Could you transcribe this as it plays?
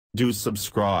Do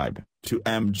subscribe to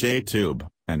MJTube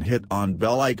and hit on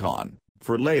bell icon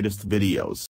for latest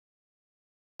videos.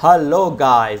 Hello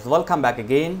guys, welcome back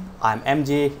again. I'm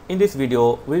MJ. In this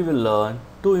video, we will learn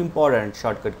two important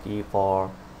shortcut key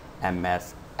for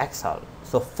MS Excel.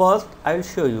 So first, I will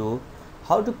show you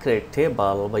how to create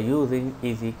table by using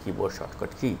easy keyboard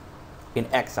shortcut key in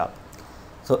Excel.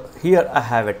 So here I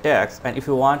have a text, and if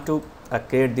you want to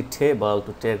create the table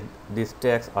to take this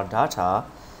text or data,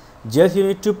 just you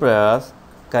need to press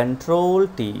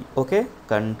Ctrl T. Okay,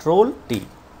 Ctrl T.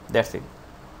 That's it.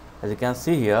 As you can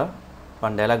see here,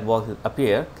 one dialog box will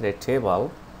appear, create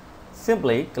table.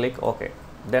 Simply click OK.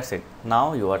 That's it.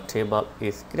 Now your table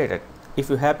is created. If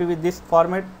you're happy with this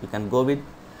format, you can go with,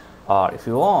 or if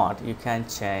you want, you can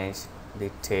change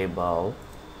the table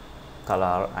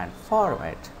color and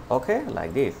format. Okay,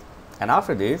 like this. And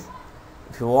after this,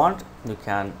 if you want, you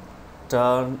can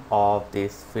turn off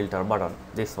this filter button,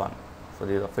 this one. So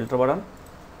this is a filter button.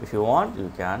 If you want,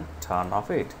 you can turn off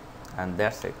it, and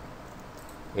that's it.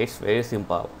 It's very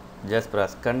simple. Just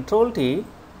press Ctrl T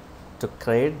to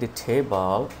create the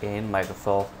table in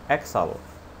Microsoft Excel.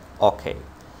 Okay.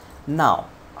 Now,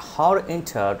 how to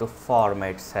enter to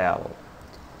format cell?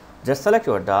 Just select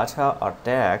your data or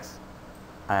text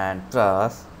and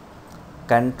press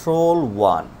Ctrl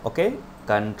 1. Okay,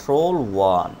 Ctrl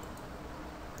 1.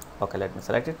 Okay, let me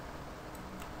select it,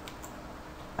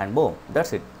 and boom,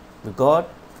 that's it. You got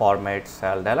format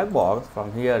cell dialog box.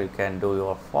 From here you can do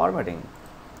your formatting,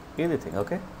 easy thing.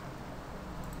 Okay,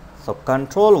 so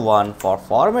Ctrl 1 for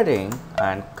formatting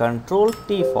and Ctrl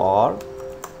T for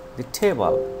the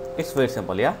table. It's very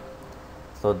simple. Yeah,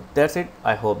 so that's it.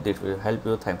 I hope this will help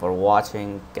you. Thanks for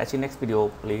watching. Catch you next video.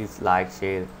 Please like,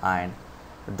 share, and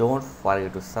don't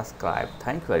forget to subscribe.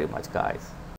 Thank you very much guys.